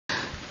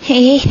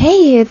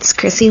Hey, it's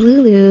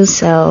CrissyLulu.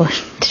 So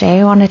today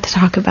I wanted to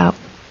talk about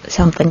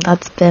something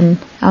that's been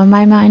on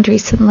my mind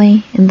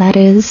recently, and that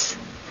is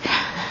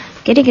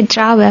getting a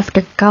job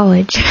after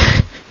college.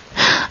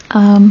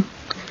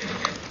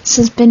 This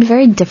has been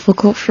very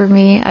difficult for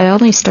me. I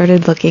only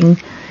started looking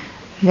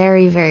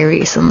very, very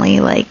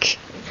recently, like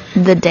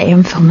the day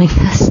I'm filming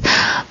this.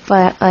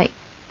 But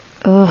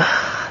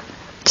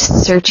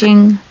just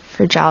searching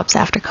for jobs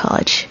after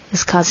college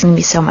is causing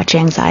me so much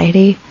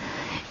anxiety.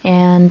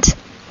 And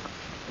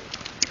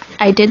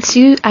I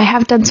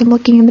have done some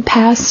looking in the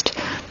past,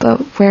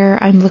 but where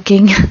I'm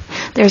looking,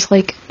 there's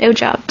no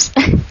jobs.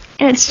 And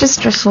it's just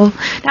stressful.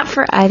 Not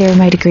for either of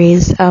my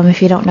degrees.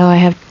 If you don't know, I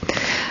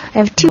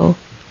have two.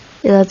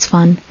 Yeah, that's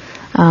fun.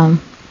 I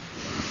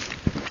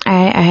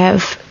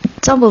have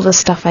double the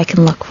stuff I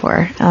can look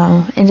for.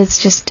 And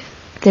it's just,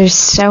 there's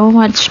so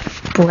much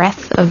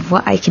breadth of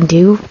what I can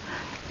do.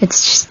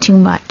 It's just too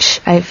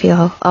much, I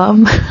feel. I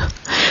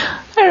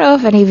don't know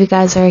if any of you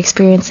guys are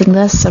experiencing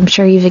this. I'm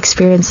sure you've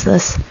experienced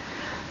this.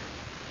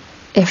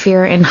 If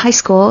you're in high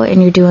school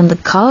and you're doing the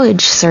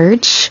college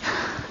search,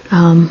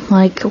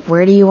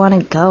 where do you want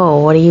to go?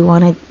 What do you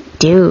want to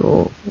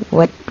do?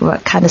 What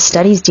kind of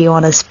studies do you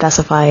want to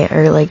specify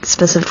or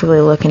specifically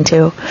look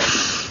into?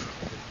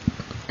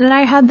 And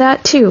I had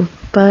that too,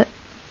 but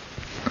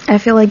I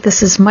feel like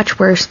this is much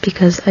worse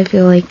because I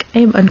feel like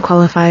I'm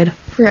unqualified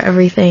for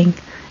everything.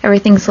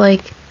 Everything's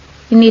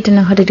you need to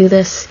know how to do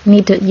this. You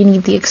need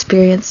the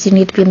experience. You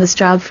need to be in this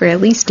job for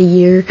at least a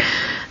year.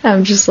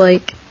 I'm just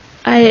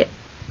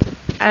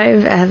I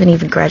haven't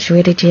even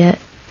graduated yet.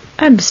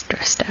 I'm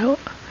stressed out.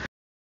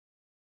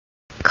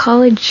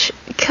 College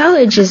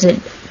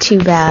isn't too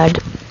bad.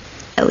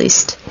 At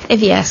least,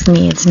 if you ask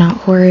me, it's not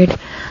horrid.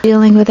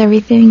 Dealing with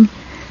everything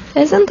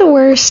isn't the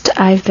worst.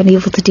 I've been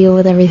able to deal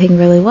with everything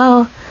really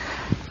well.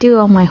 Do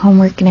all my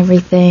homework and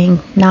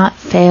everything. Not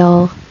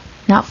fail.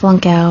 Not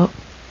flunk out.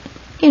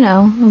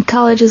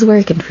 College is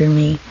working for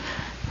me.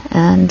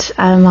 And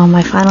I'm on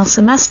my final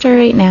semester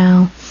right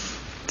now.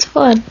 It's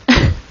fun.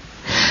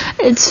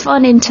 It's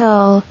fun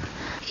until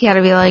you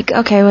gotta be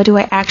okay, what do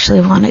I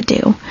actually want to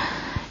do?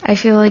 I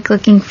feel like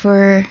looking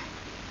for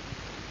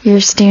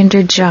your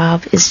standard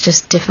job is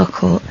just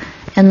difficult.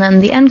 And then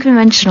the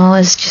unconventional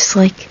is just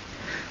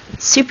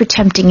super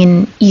tempting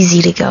and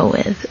easy to go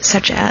with,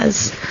 such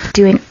as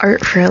doing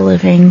art for a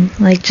living,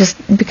 just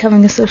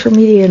becoming a social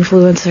media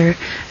influencer,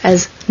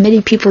 as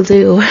many people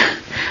do.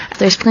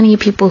 There's plenty of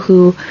people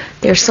who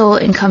their sole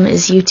income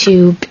is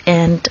YouTube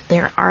and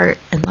their art,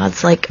 and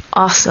that's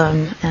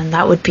awesome, and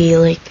that would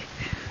be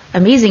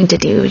amazing to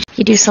do.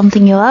 You do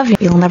something you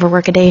love, you'll never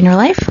work a day in your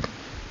life.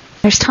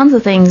 There's tons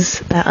of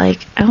things that I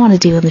want to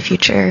do in the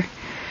future.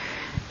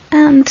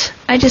 And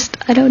I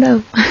don't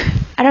know.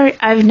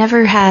 I've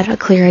never had a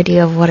clear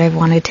idea of what I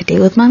wanted to do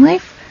with my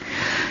life.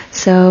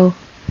 So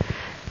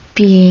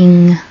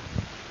being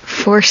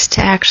forced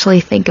to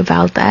actually think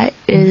about that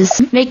is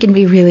making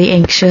me really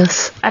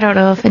anxious. I don't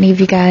know if any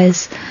of you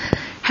guys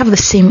have the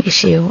same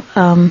issue.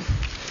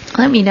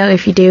 Let me know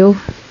if you do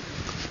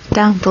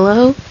down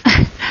below.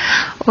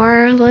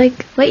 Or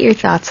what your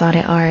thoughts on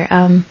it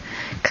are.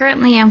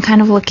 Currently I'm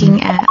kind of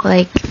looking at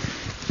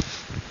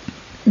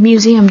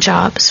museum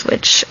jobs,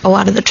 which a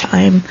lot of the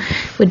time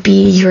would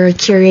be you're a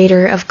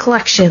curator of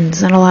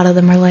collections, and a lot of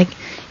them are you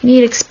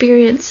need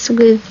experience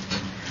with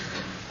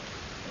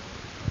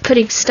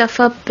putting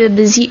stuff up in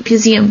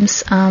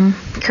museums.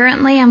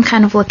 Currently I'm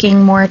kind of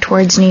looking more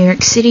towards New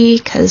York City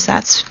because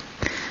that's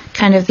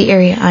kind of the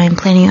area I'm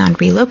planning on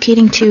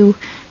relocating to,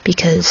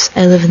 because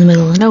I live in the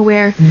middle of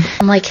nowhere.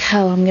 I'm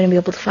hell, I'm gonna be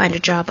able to find a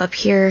job up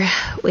here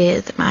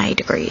with my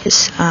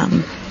degrees,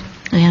 and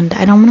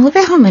I don't want to live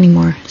at home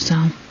anymore,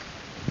 so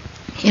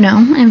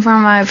and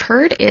from what I've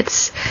heard,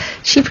 it's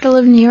cheaper to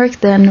live in New York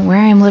than where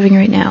I'm living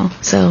right now.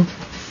 So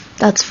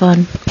that's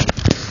fun.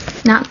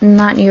 Not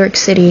New York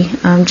City,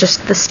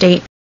 just the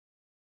state.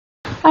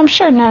 I'm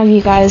sure none of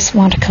you guys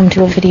want to come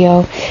to a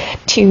video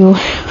to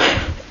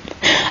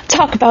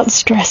talk about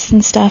stress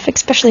and stuff,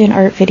 especially an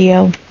art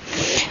video.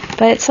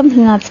 But it's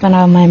something that's been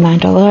on my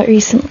mind a lot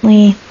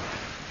recently.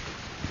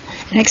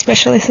 And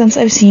especially since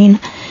I've seen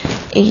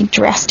a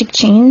drastic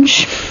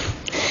change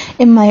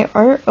in my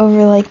art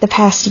over the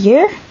past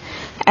year,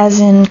 as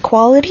in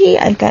quality.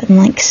 I've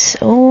gotten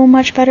so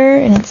much better,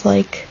 and it's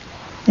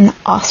an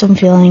awesome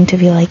feeling to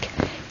be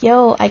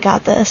yo, I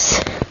got this.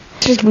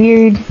 It's just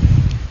weird.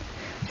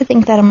 I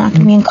think that I'm not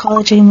going to be in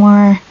college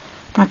anymore. I'm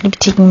not going to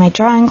be taking my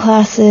drawing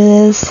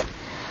classes.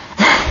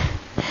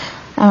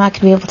 I'm not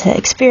going to be able to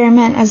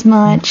experiment as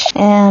much,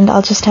 and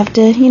I'll just have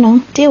to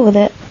deal with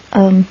it.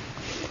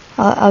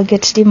 I'll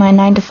get to do my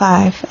 9 to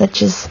 5,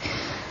 which is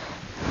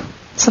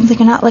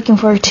something I'm not looking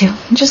forward to.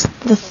 Just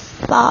the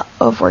thought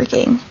of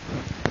working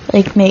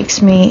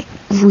makes me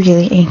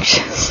really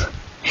anxious.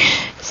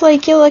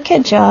 It's you look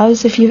at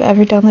jobs, if you've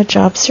ever done the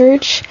job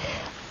search,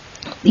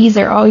 these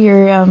are all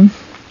your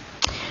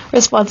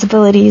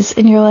responsibilities,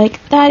 and you're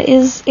that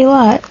is a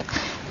lot,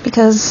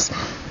 because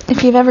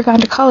if you've ever gone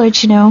to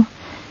college, you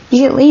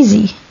get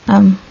lazy,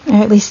 or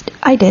at least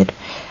I did.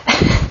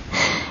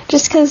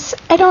 just because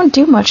I don't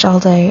do much all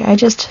day.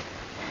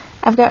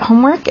 I've got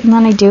homework, and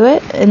then I do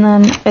it, and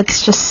then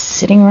it's just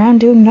sitting around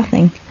doing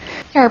nothing.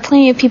 There are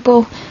plenty of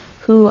people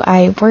who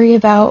I worry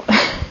about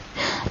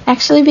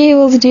actually being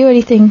able to do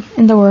anything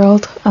in the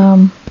world,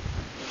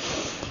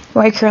 who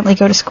I currently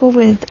go to school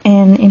with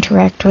and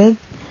interact with,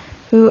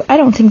 who I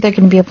don't think they're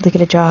going to be able to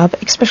get a job,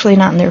 especially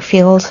not in their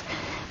field.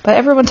 But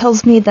everyone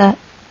tells me that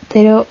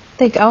they don't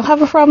think I'll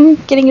have a problem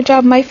getting a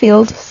job in my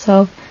field,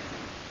 so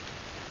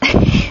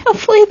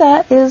hopefully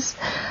that is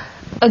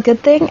a good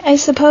thing, I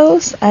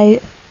suppose.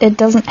 It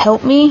doesn't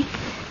help me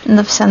in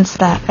the sense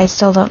that I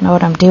still don't know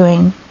what I'm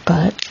doing,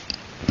 but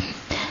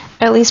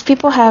at least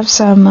people have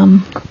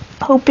some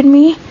hope in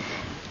me,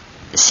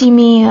 see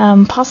me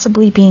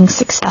possibly being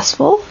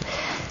successful,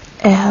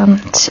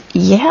 and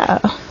yeah,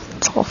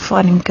 it's all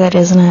fun and good,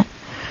 isn't it?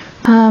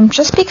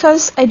 Just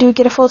because I do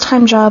get a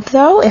full-time job,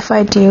 though, if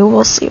I do,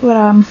 we'll see what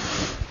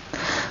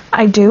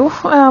I do.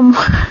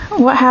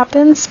 What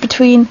happens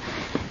between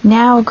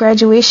now,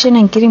 graduation,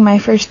 and getting my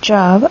first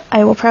job.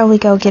 I will probably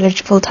go get a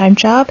full-time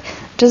job.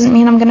 Doesn't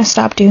mean I'm going to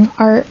stop doing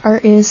art.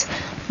 Art is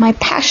my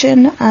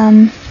passion.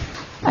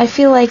 I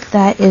feel like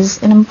that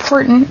is an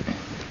important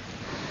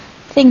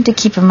thing to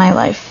keep in my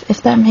life,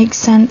 if that makes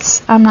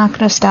sense. I'm not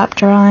going to stop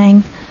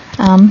drawing.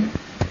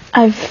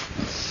 I've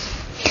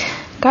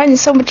gotten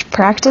so much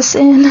practice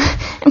in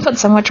and put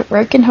so much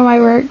work into my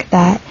work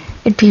that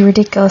it'd be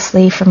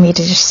ridiculously for me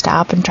to just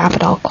stop and drop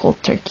it all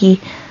cold turkey.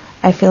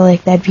 I feel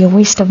like that'd be a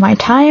waste of my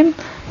time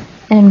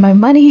and my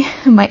money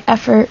and my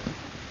effort.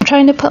 I'm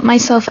trying to put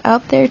myself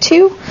out there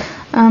too.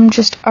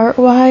 Just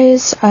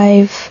art-wise,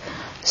 I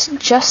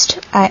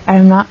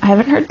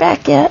haven't heard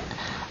back yet.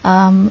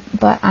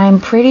 But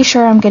I'm pretty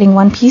sure I'm getting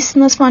one piece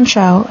in this one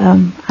show.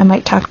 I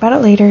might talk about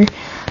it later.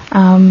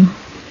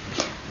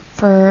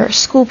 For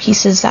school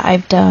pieces that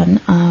I've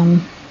done.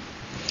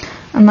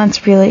 And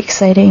that's really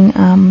exciting.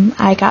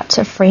 I got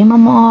to frame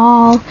them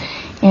all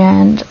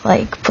and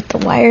put the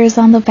wires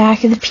on the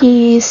back of the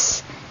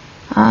piece.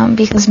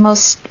 Because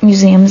most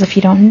museums, if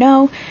you don't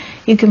know,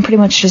 you can pretty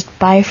much just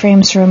buy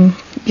frames from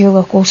your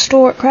local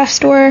store, craft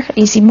store,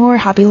 AC Moore,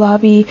 Hobby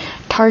Lobby,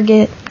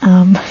 Target.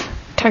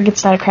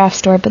 Target's not a craft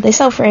store, but they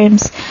sell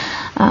frames,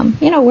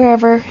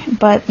 wherever.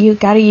 But you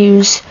gotta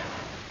use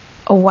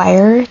a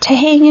wire to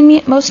hang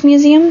in most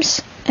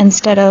museums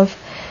instead of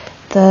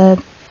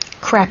the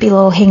crappy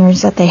little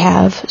hangers that they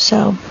have.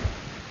 So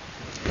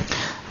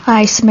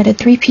I submitted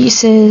 3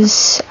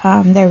 pieces.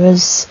 There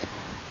was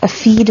a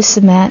fee to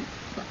submit,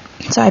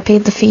 so I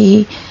paid the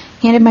fee,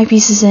 handed my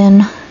pieces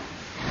in,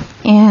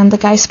 and the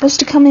guy's supposed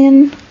to come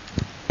in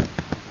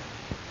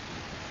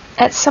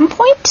at some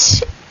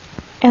point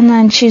and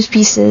then choose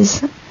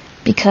pieces,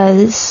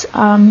 because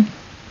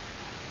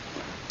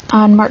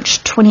on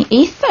March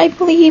 28th, I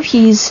believe,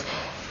 is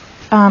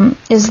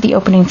the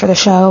opening for the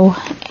show,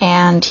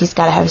 and he's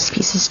got to have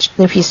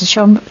their pieces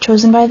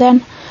chosen by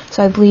then.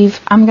 So I believe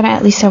I'm going to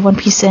at least have 1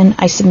 piece in.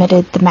 I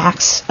submitted the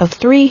max of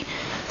 3,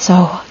 so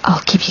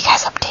I'll keep you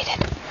guys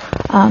updated.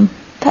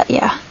 But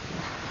yeah,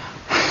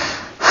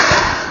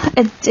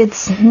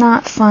 it's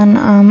not fun.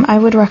 I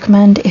would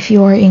recommend, if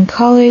you are in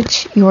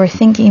college, you are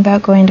thinking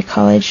about going to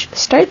college,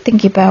 start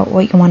thinking about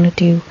what you want to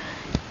do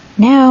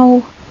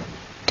now.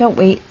 Don't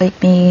wait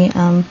like me.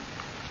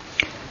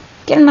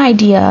 Get an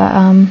idea.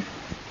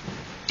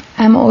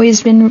 I've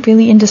always been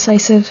really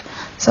indecisive,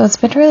 so it's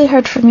been really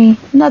hard for me,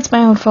 and that's my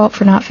own fault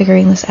for not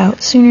figuring this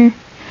out sooner.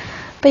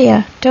 But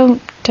yeah,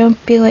 don't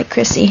be like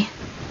Chrissy.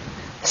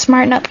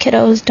 Smarten up,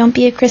 kiddos. Don't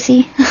be a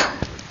Chrissy.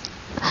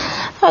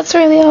 That's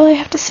really all I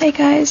have to say,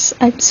 guys.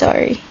 I'm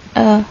sorry.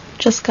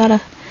 Just gotta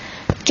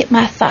get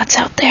my thoughts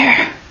out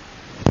there.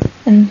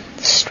 And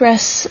the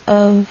stress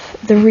of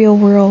the real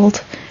world,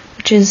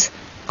 which is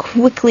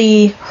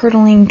quickly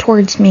hurtling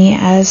towards me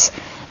as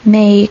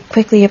May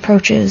quickly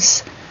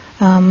approaches.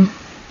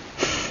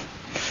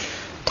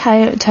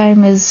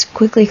 Time is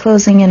quickly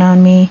closing in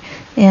on me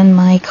in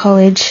my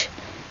college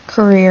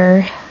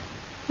career.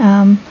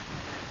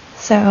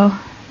 So,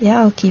 yeah,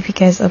 I'll keep you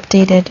guys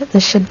updated.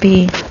 This should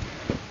be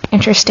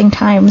interesting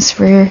times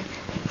for your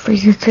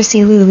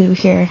CrissyLulu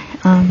here.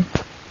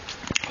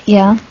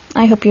 Yeah,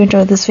 I hope you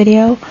enjoyed this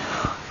video.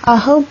 I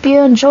hope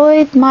you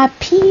enjoyed my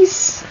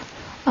piece.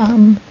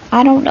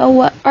 I don't know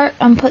what art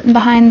I'm putting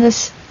behind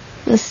this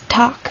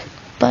talk,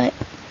 but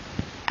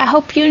I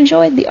hope you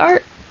enjoyed the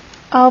art.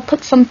 I'll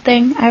put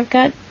something. I've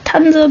got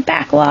tons of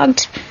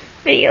backlogged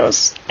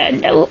videos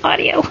and no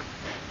audio,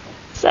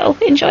 so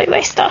enjoy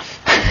my stuff.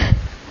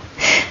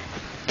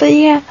 But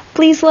yeah,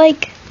 please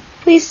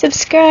please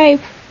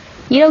subscribe.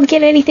 You don't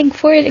get anything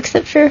for it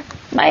except for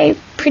my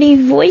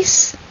pretty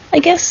voice, I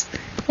guess,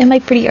 and my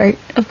pretty art,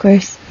 of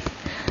course.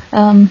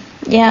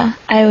 Yeah,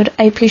 I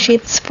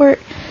appreciate the support.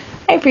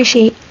 I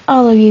appreciate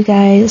all of you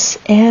guys,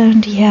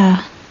 and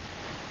yeah,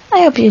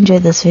 I hope you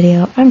enjoyed this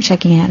video. I'm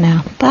checking out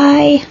now.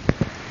 Bye!